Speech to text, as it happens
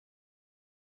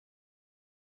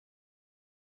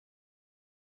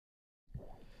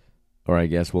All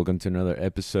right, guys, welcome to another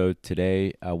episode.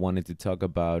 Today, I wanted to talk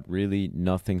about really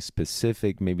nothing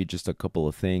specific, maybe just a couple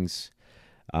of things.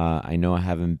 I know I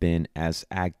haven't been as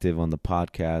active on the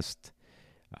podcast.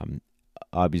 Um,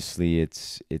 Obviously,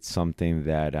 it's something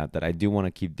that I do want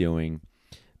to keep doing,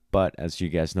 but as you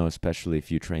guys know, especially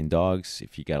if you train dogs,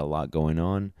 if you got a lot going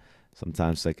on,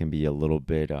 sometimes that can be a little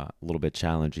bit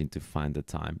challenging to find the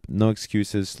time. No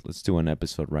excuses. Let's do an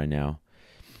episode right now,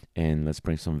 and let's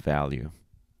bring some value.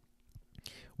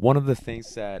 One of the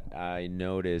things that I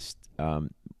noticed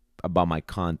about my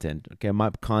content, okay,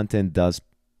 my content does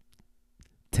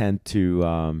tend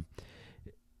to,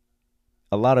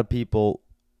 a lot of people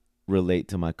relate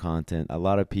to my content. A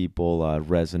lot of people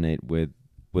resonate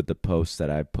with the posts that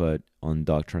I put on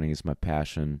dog training is my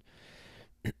passion,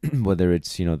 whether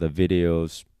it's, the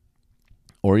videos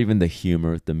or even the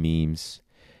humor, the memes.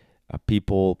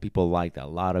 People like that. A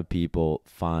lot of people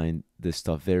find this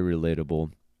stuff very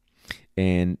relatable.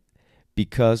 And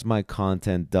because my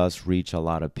content does reach a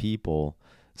lot of people,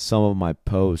 some of my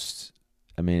posts,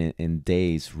 I mean, in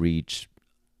days, reach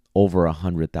over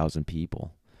 100,000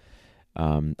 people.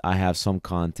 I have some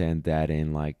content that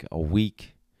in like a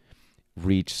week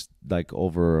reached like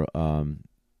over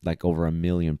a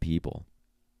million people,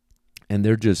 and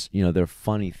they're just they're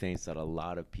funny things that a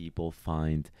lot of people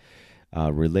find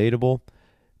relatable.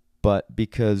 But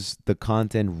because the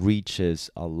content reaches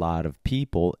a lot of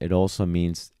people, it also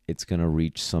means it's going to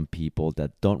reach some people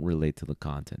that don't relate to the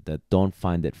content, that don't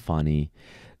find it funny,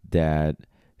 that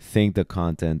think the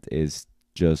content is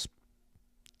just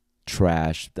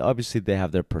trash. Obviously, they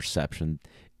have their perception.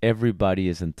 Everybody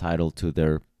is entitled to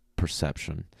their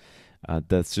perception.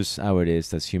 That's just how it is.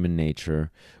 That's human nature.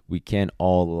 We can't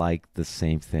all like the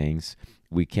same things.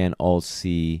 We can't all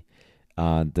see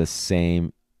the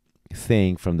same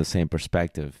thing from the same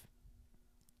perspective.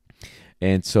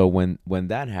 And so when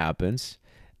that happens,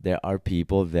 there are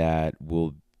people that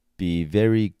will be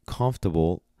very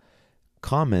comfortable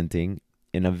commenting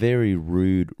in a very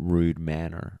rude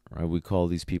manner. Right? We call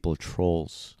these people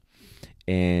trolls.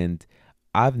 And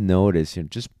I've noticed,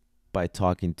 just by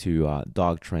talking to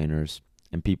dog trainers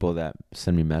and people that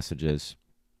send me messages,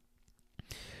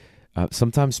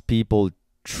 sometimes people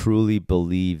truly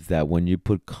believe that when you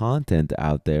put content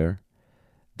out there,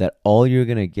 that all you're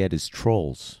gonna get is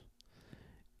trolls,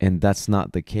 and that's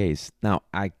not the case. Now,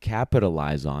 I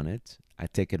capitalize on it. I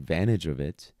take advantage of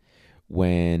it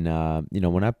when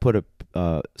I put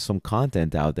some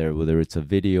content out there, whether it's a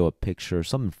video, a picture,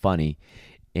 something funny,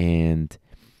 and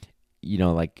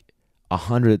like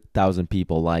 100,000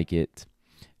 people like it.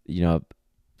 A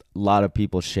lot of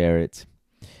people share it.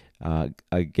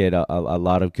 I get a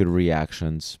lot of good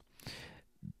reactions.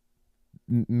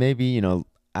 Maybe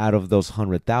out of those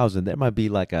 100,000, there might be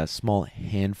like a small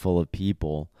handful of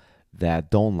people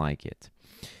that don't like it.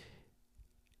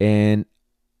 And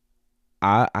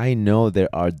I know there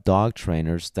are dog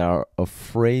trainers that are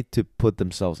afraid to put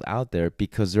themselves out there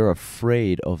because they're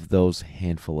afraid of those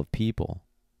handful of people,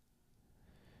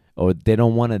 or they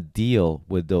don't want to deal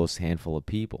with those handful of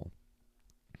people.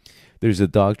 There's a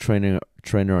dog trainer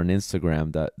on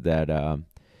Instagram that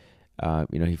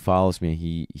he follows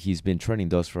me. He's been training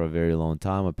dogs for a very long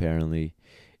time apparently,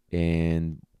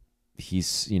 and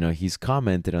he's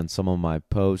commented on some of my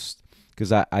posts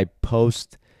because I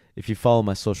post. If you follow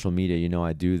my social media,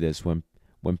 I do this when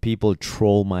people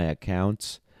troll my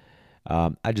accounts.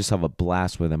 I just have a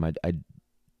blast with them. I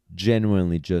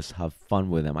genuinely just have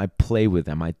fun with them. I play with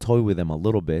them. I toy with them a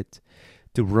little bit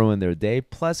to ruin their day.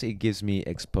 Plus, it gives me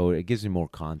exposure. It gives me more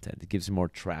content. It gives me more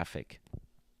traffic.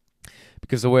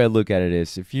 Because the way I look at it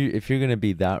is, if you're gonna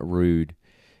be that rude,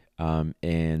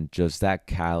 and just that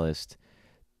calloused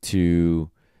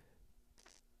to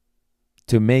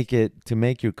make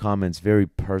your comments very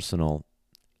personal,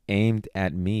 aimed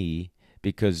at me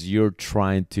because you're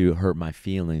trying to hurt my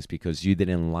feelings because you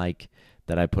didn't like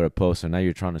that I put a post, and now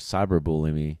you're trying to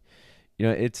cyberbully me.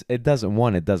 It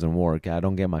doesn't work. I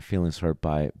don't get my feelings hurt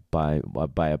by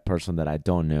a person that I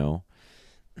don't know,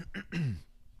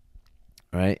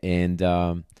 right?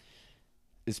 And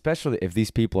especially if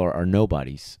these people are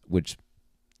nobodies, which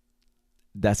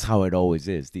that's how it always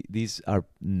is. These are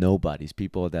nobodies,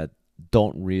 people that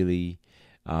don't really,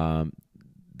 um,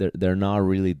 they're not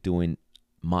really doing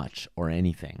much or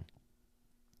anything.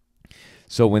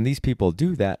 So when these people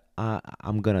do that,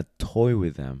 I'm gonna toy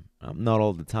with them. Not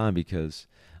all the time, because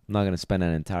I'm not gonna spend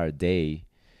an entire day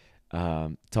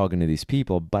talking to these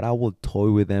people, but I will toy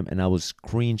with them and I will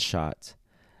screenshot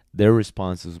their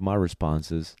responses, my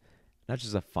responses. Not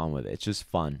just have fun with it. It's just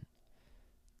fun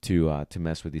to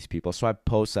mess with these people. So I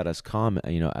post that as comment,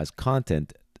 as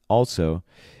content also,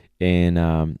 And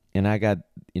I got,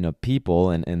 people,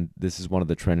 and this is one of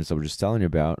the trainers I was just telling you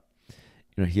about.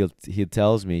 He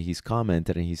tells me, he's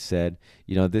commented, and he said,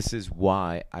 this is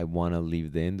why I want to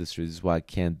leave the industry. This is why I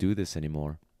can't do this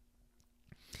anymore.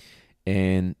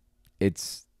 And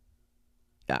it's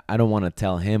I don't want to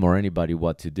tell him or anybody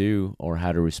what to do or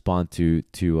how to respond to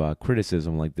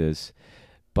criticism like this,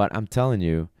 but I'm telling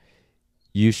you,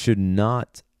 you should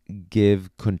not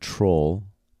give control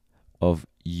of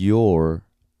your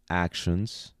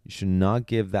actions. You should not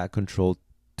give that control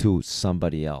to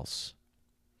somebody else.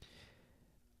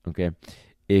 Okay?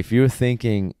 If you're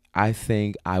thinking, I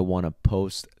think I want to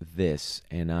post this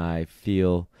and I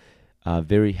feel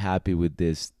very happy with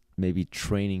this, maybe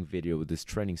training video, with this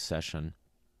training session,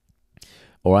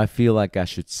 or I feel like I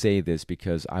should say this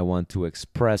because I want to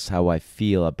express how I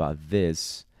feel about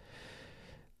this,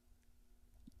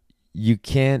 you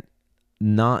can't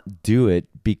not do it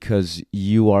because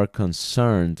you are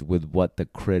concerned with what the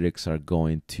critics are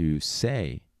going to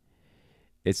say.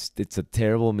 It's a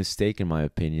terrible mistake, in my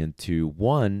opinion, to,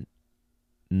 one,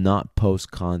 not post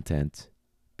content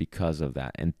because of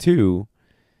that, and two,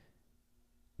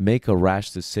 make a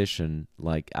rash decision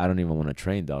like, I don't even want to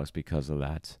train dogs because of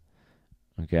that.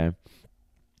 Okay?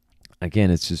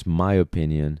 Again, it's just my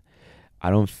opinion.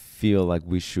 I don't feel like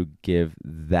we should give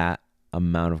that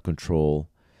amount of control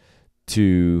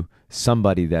to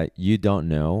somebody that you don't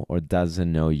know or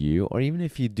doesn't know you, or even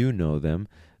if you do know them,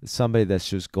 somebody that's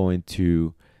just going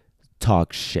to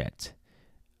talk shit.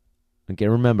 Okay,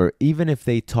 remember, even if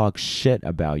they talk shit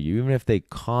about you, even if they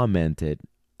commented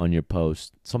on your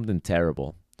post something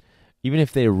terrible, even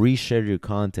if they reshared your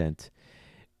content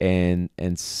and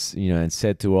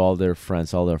said to all their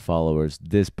friends, all their followers,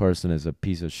 this person is a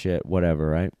piece of shit, whatever,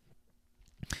 right?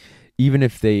 Even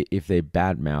if they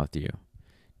badmouth you,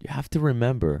 you have to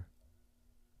remember,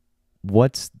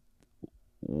 what's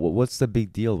the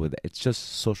big deal with it? It's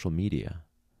just social media,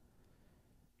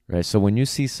 right? So when you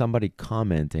see somebody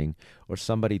commenting or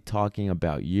somebody talking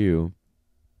about you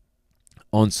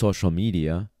on social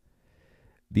media,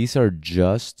 these are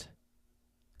just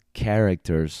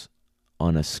characters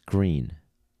on a screen.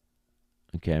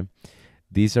 Okay?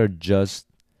 This is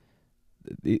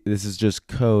just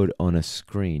code on a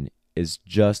screen. It's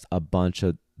just a bunch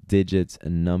of digits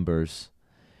and numbers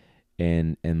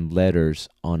and letters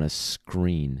on a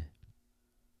screen.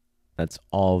 That's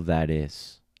all that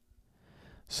is.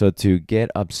 So to get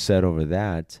upset over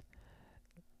that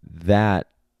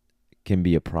can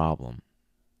be a problem.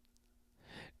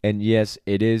 And yes,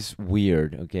 it is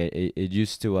weird, okay? It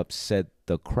used to upset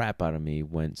the crap out of me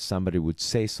when somebody would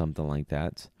say something like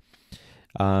that.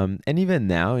 And even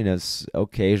now,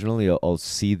 occasionally I'll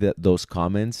see those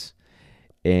comments,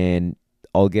 and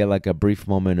I'll get like a brief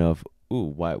moment of,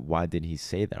 ooh, why did he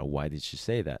say that? Or why did she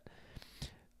say that?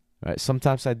 Right?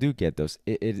 Sometimes I do get those.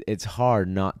 It's hard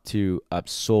not to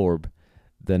absorb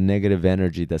the negative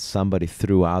energy that somebody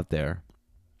threw out there,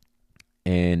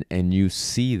 and you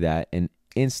see that and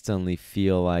instantly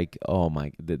feel like, oh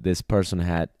my, this person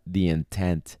had the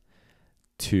intent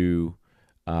to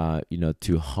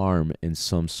to harm in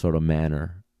some sort of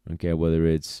manner. Okay, whether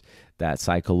it's that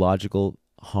psychological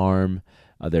harm,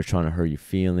 they're trying to hurt your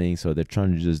feelings, or they're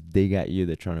trying to just dig at you,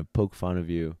 they're trying to poke fun of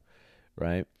you,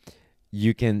 right?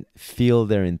 You can feel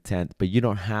their intent, but you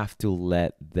don't have to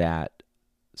let that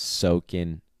soak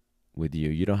in with you.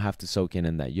 You don't have to soak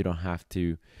in that. You don't have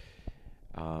to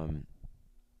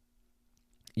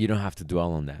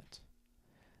dwell on that.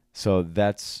 So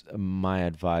that's my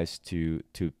advice to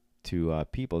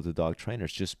people, to dog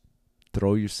trainers. Just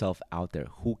throw yourself out there.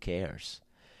 Who cares?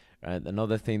 Right?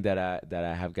 Another thing that I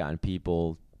have gotten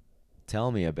people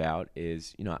tell me about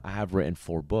is, I have written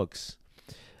 4 books.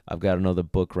 I've got another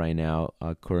book right now,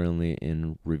 currently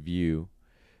in review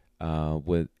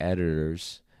with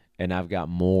editors, and I've got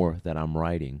more that I'm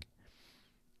writing.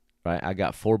 Right? I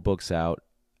got 4 books out.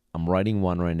 I'm writing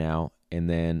one right now, and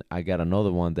then I got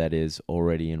another one that is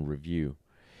already in review.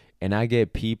 And I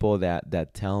get people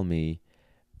that tell me,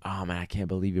 "Oh man, I can't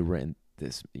believe you've written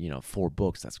this, 4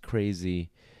 books. That's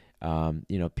crazy."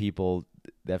 People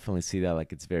definitely see that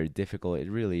like it's very difficult. It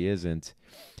really isn't.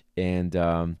 And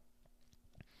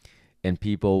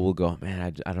people will go,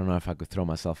 "Man, I don't know if I could throw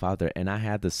myself out there." And I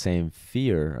had the same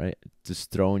fear, right? Just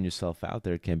throwing yourself out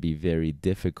there can be very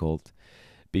difficult,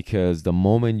 because the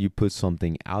moment you put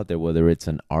something out there, whether it's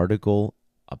an article,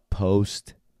 a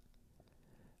post,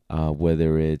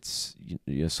 whether it's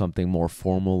something more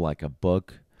formal like a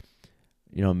book,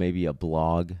 maybe a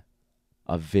blog,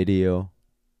 a video,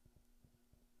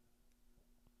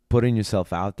 putting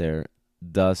yourself out there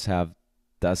does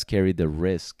carry the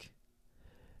risk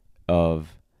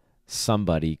of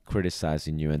somebody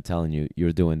criticizing you and telling you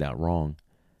you're doing that wrong.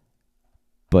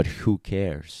 But who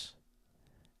cares?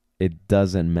 It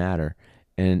doesn't matter.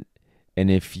 And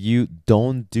if you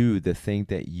don't do the thing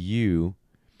that you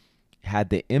had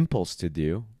the impulse to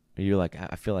do, you're like,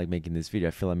 I feel like making this video,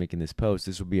 I feel like making this post,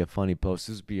 this would be a funny post,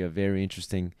 this would be a very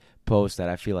interesting post that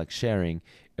I feel like sharing.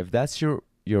 If that's your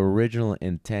original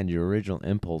intent, your original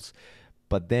impulse,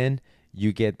 but then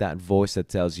you get that voice that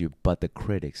tells you, but the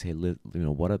critics, hey,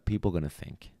 what are people going to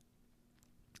think?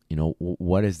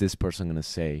 What is this person going to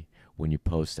say when you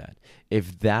post that?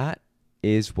 If that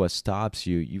is what stops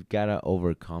you, you've got to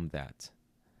overcome that.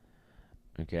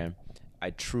 Okay?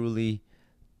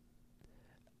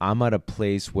 I'm at a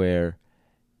place where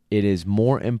it is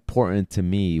more important to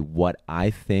me what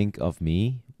I think of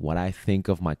me, what I think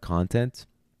of my content,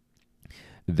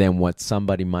 than what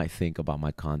somebody might think about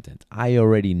my content. I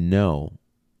already know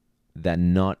that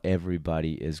not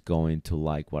everybody is going to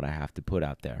like what I have to put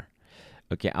out there.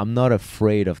 Okay, I'm not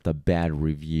afraid of the bad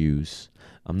reviews.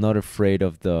 I'm not afraid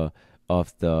of the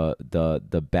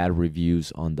bad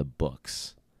reviews on the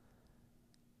books.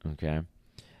 Okay,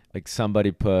 like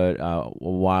somebody put a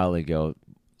while ago,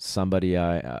 somebody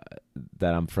that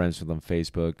I'm friends with on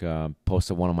Facebook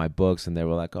posted one of my books, and they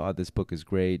were like, "Oh, this book is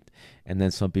great." And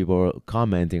then some people were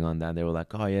commenting on that. They were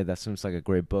like, "Oh yeah, that seems like a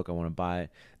great book. I want to buy it."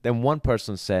 Then one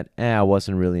person said, I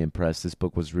wasn't really impressed. This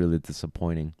book was really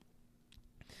disappointing."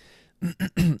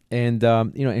 And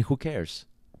and who cares?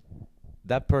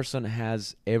 That person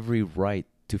has every right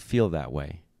to feel that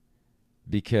way,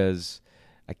 because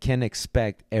I can't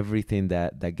expect everything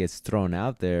that gets thrown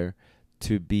out there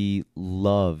to be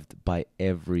loved by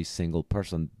every single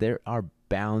person. There are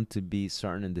bound to be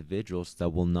certain individuals that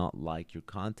will not like your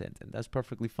content, and that's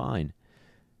perfectly fine.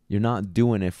 You're not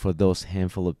doing it for those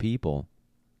handful of people.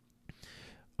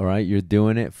 All right? You're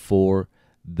doing it for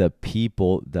the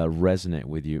people that resonate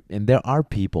with you. And there are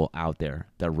people out there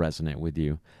that resonate with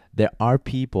you. There are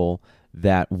people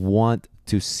that want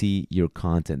to see your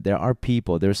content.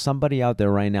 There's somebody out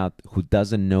there right now who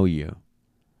doesn't know you.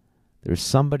 There's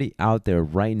somebody out there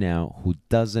right now who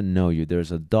doesn't know you.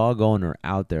 There's a dog owner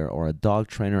out there or a dog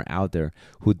trainer out there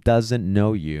who doesn't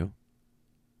know you,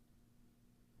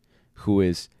 who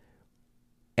is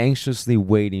anxiously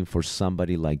waiting for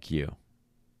somebody like you,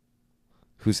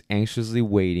 who's anxiously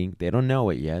waiting. They don't know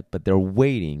it yet, but they're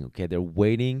waiting, okay? They're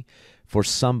waiting for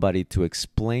somebody to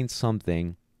explain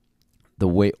something the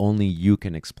way only you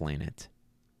can explain it.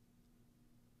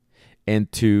 And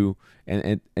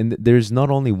there's not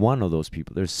only one of those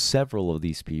people, there's several of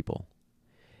these people.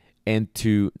 And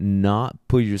to not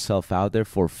put yourself out there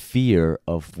for fear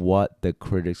of what the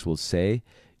critics will say,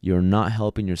 you're not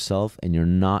helping yourself, and you're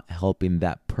not helping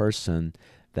that person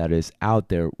that is out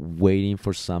there waiting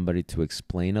for somebody to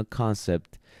explain a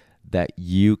concept that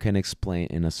you can explain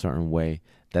in a certain way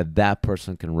that that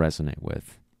person can resonate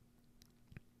with.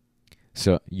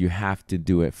 So you have to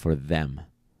do it for them.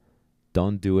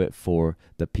 Don't do it for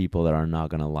the people that are not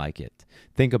going to like it.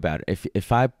 Think about it.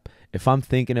 If I'm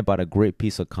thinking about a great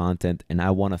piece of content and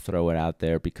I want to throw it out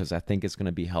there because I think it's going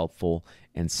to be helpful,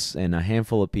 and a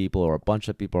handful of people or a bunch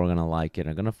of people are going to like it,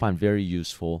 are going to find very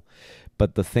useful,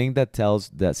 but the thing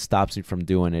that stops me from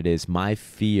doing it is my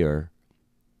fear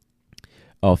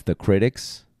of the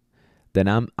critics,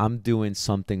 then I'm doing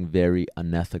something very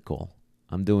unethical.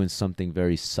 I'm doing something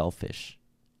very selfish.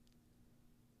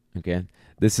 Okay?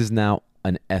 This is now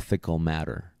an ethical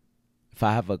matter. If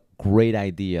I have a great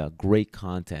idea, great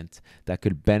content that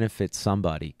could benefit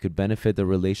somebody, could benefit the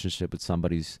relationship with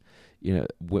somebody's,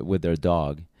 with their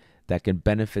dog, that can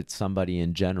benefit somebody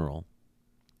in general,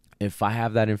 if I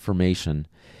have that information,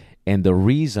 and the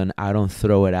reason I don't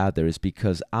throw it out there is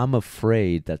because I'm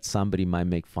afraid that somebody might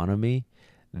make fun of me,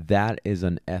 that is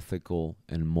an ethical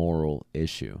and moral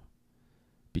issue.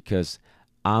 Because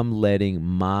I'm letting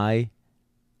my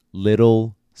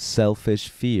little selfish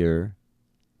fear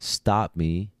stop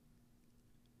me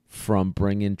from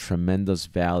bringing tremendous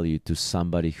value to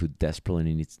somebody who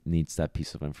desperately needs that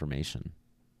piece of information.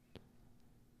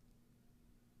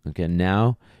 Okay,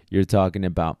 now you're talking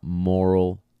about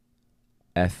moral,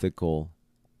 ethical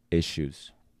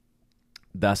issues.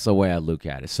 That's the way I look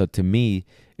at it. So to me,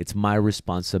 it's my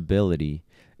responsibility.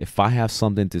 If I have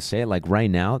something to say, like right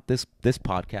now, this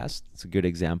podcast, it's a good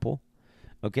example.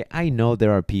 Okay, I know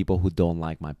there are people who don't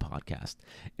like my podcast.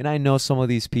 And I know some of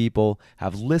these people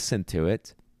have listened to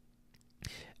it,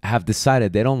 have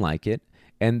decided they don't like it,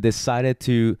 and decided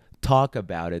to talk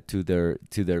about it to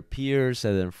their peers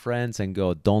and their friends and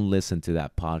go, don't listen to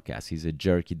that podcast. He's a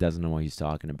jerk. He doesn't know what he's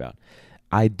talking about.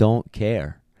 I don't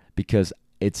care, because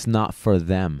it's not for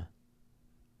them.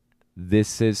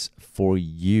 This is for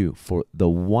you, for the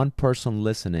one person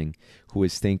listening who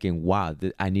is thinking, wow,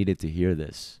 I needed to hear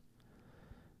this.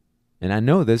 And I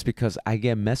know this because I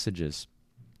get messages.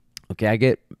 Okay, I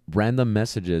get random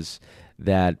messages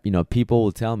that, people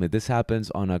will tell me. This happens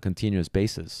on a continuous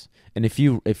basis. And if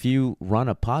you run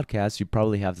a podcast, you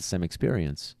probably have the same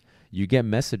experience. You get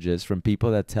messages from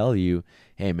people that tell you,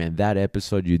 hey man, that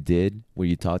episode you did where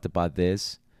you talked about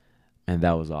this, and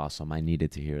that was awesome. I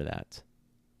needed to hear that.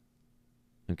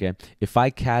 Okay? If I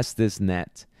cast this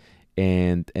net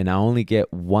and I only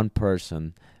get one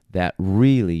person that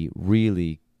really,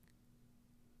 really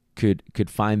could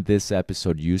find this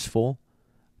episode useful,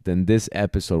 then this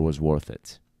episode was worth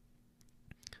it.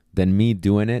 Then me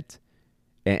doing it,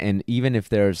 and even if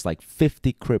there's like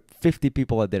 50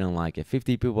 people that didn't like it,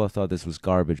 50 people that thought this was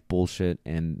garbage, bullshit,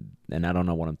 and I don't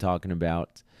know what I'm talking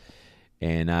about,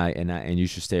 and you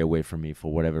should stay away from me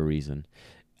for whatever reason.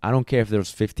 I don't care if there's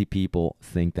 50 people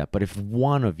think that, but if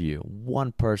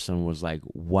one person was like,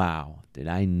 wow, did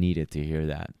I needed to hear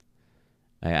that.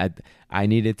 I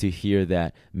needed to hear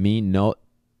that me not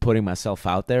putting myself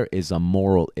out there is a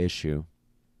moral issue.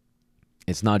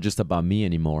 It's not just about me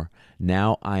anymore.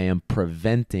 Now I am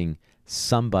preventing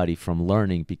somebody from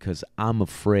learning because I'm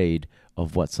afraid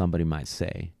of what somebody might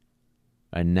say.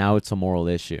 And now it's a moral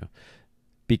issue.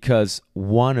 Because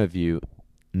one of you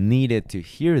needed to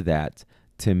hear that,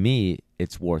 to me,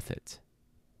 it's worth it.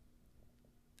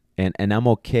 And I'm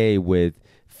okay with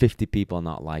 50 people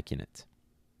not liking it.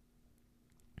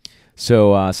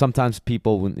 So sometimes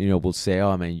people, will say,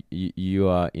 "Oh man,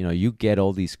 you get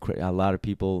all these." A lot of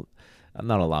people,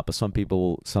 not a lot, but some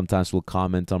people sometimes will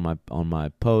comment on my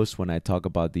posts when I talk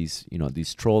about these,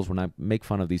 these trolls. When I make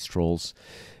fun of these trolls,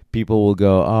 people will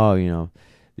go, "Oh,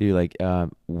 you're like,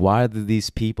 why do these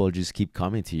people just keep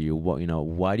coming to you? What,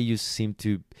 why do you seem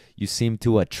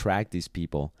to attract these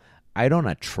people?" I don't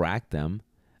attract them.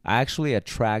 I actually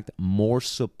attract more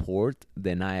support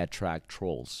than I attract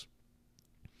trolls.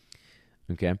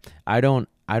 Okay, I don't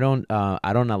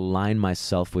align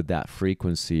myself with that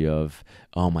frequency of,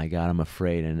 oh my God, I'm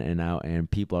afraid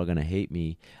and people are gonna hate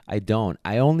me. I don't.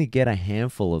 I only get a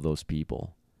handful of those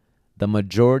people. The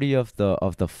majority of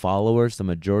the followers, the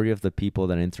majority of the people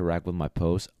that interact with my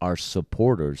posts are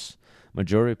supporters.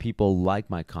 Majority of people like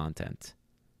my content.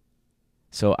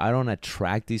 So I don't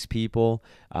attract these people.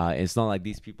 It's not like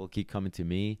these people keep coming to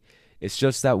me. It's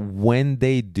just that when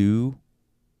they do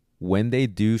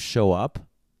show up,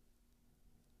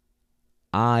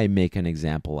 I make an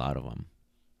example out of them.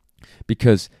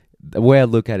 Because the way I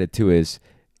look at it too is,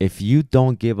 if you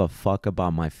don't give a fuck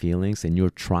about my feelings and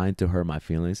you're trying to hurt my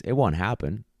feelings, it won't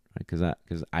happen, right?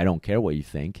 Because I don't care what you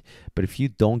think. But if you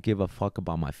don't give a fuck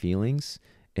about my feelings,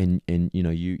 and you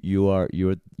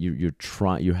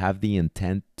have the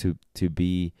intent to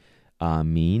be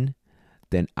mean,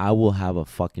 then I will have a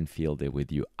fucking field day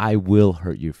with you. I will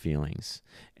hurt your feelings,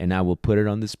 and I will put it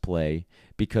on display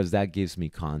because that gives me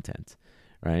content,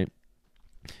 right?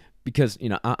 Because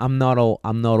I'm not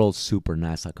all super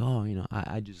nice, like, oh,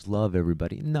 I just love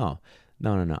everybody. No.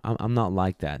 I'm not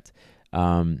like that.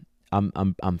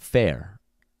 I'm fair,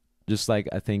 just like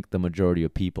I think the majority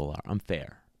of people are. I'm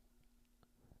fair,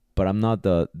 but I'm not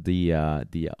the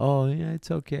oh yeah,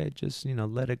 it's okay, just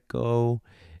let it go,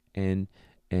 and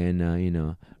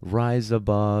rise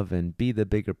above and be the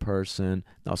bigger person.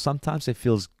 No, sometimes it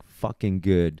feels fucking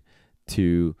good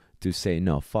to say,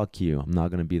 no, fuck you, I'm not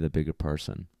gonna be the bigger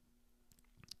person.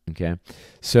 Okay,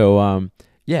 so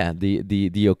yeah,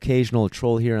 the occasional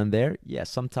troll here and there. Yeah,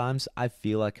 sometimes I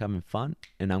feel like having fun,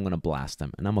 and I'm gonna blast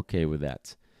them, and I'm okay with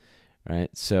that, right?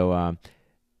 So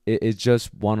it's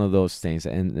just one of those things.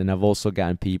 And I've also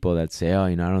gotten people that say, oh,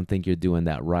 I don't think you're doing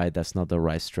that right. That's not the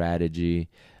right strategy.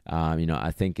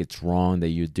 I think it's wrong that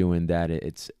you're doing that.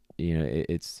 It's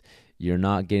you're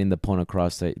not getting the point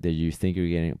across that you think you're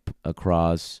getting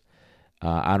across.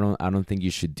 I don't think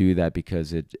you should do that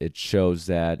because it shows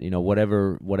that,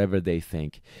 whatever they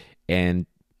think. And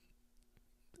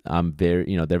I'm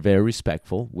very, they're very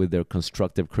respectful with their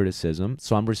constructive criticism.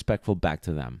 So I'm respectful back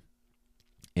to them.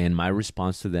 And my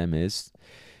response to them is,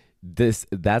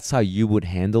 that's how you would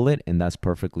handle it, and that's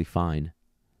perfectly fine.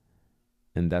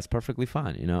 And that's perfectly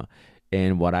fine.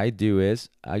 And what I do is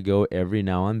I go every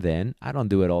now and then. I don't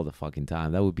do it all the fucking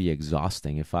time. That would be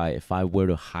exhausting. If I were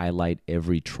to highlight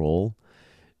every troll,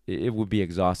 it would be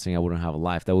exhausting. I wouldn't have a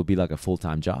life. That would be like a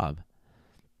full-time job.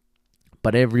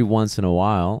 But every once in a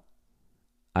while,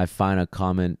 I find a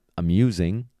comment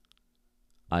amusing.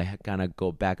 I kind of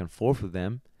go back and forth with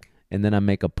them, and then I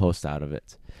make a post out of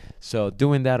it. So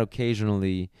doing that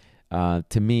occasionally,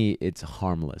 to me, it's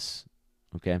harmless.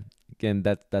 Okay? again,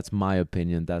 that's my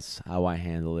opinion. That's how I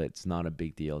handle it. It's not a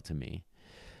big deal to me.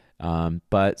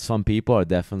 But some people are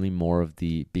definitely more of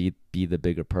the be the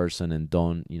bigger person and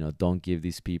don't give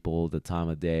these people the time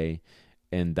of day,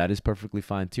 and that is perfectly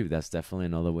fine too. That's definitely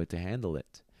another way to handle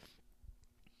it.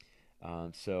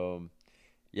 So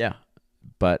yeah,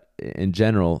 but in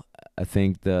general, I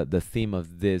think the theme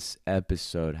of this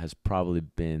episode has probably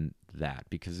been that,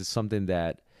 because it's something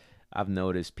that I've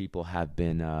noticed people have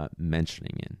been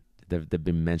mentioning in. They've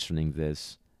been mentioning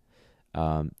this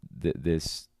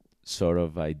this sort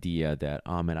of idea that,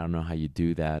 oh man, I don't know how you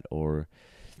do that, or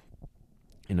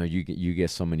you get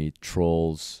so many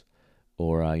trolls,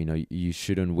 or you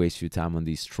shouldn't waste your time on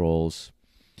these trolls,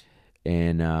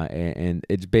 and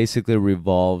it basically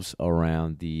revolves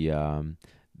around the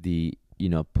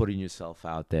putting yourself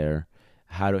out there,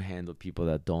 how to handle people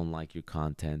that don't like your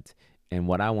content. And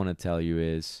what I want to tell you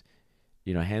is,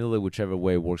 handle it whichever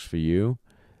way works for you.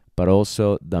 But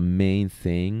also the main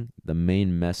thing, the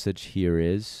main message here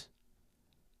is,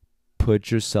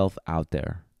 put yourself out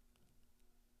there.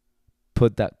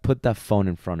 Put that phone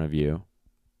in front of you.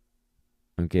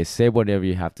 Okay, say whatever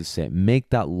you have to say. Make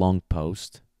that long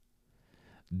post.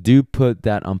 Do put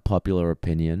that unpopular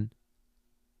opinion.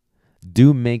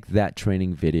 Do make that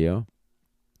training video,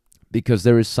 because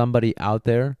there is somebody out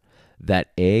there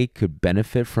that A, could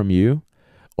benefit from you,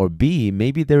 or B,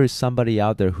 maybe there is somebody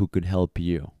out there who could help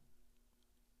you.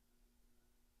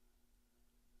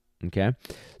 Okay?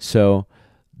 So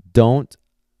don't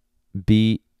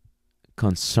be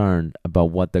concerned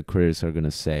about what the critics are going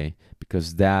to say,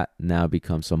 because that now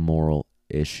becomes a moral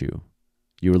issue.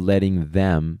 You're letting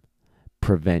them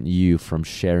prevent you from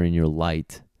sharing your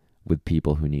light with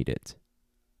people who need it.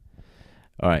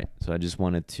 All right, so I just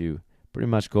wanted to pretty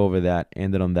much go over that,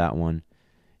 end it on that one.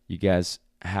 You guys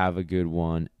have a good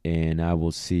one, and I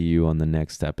will see you on the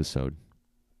next episode.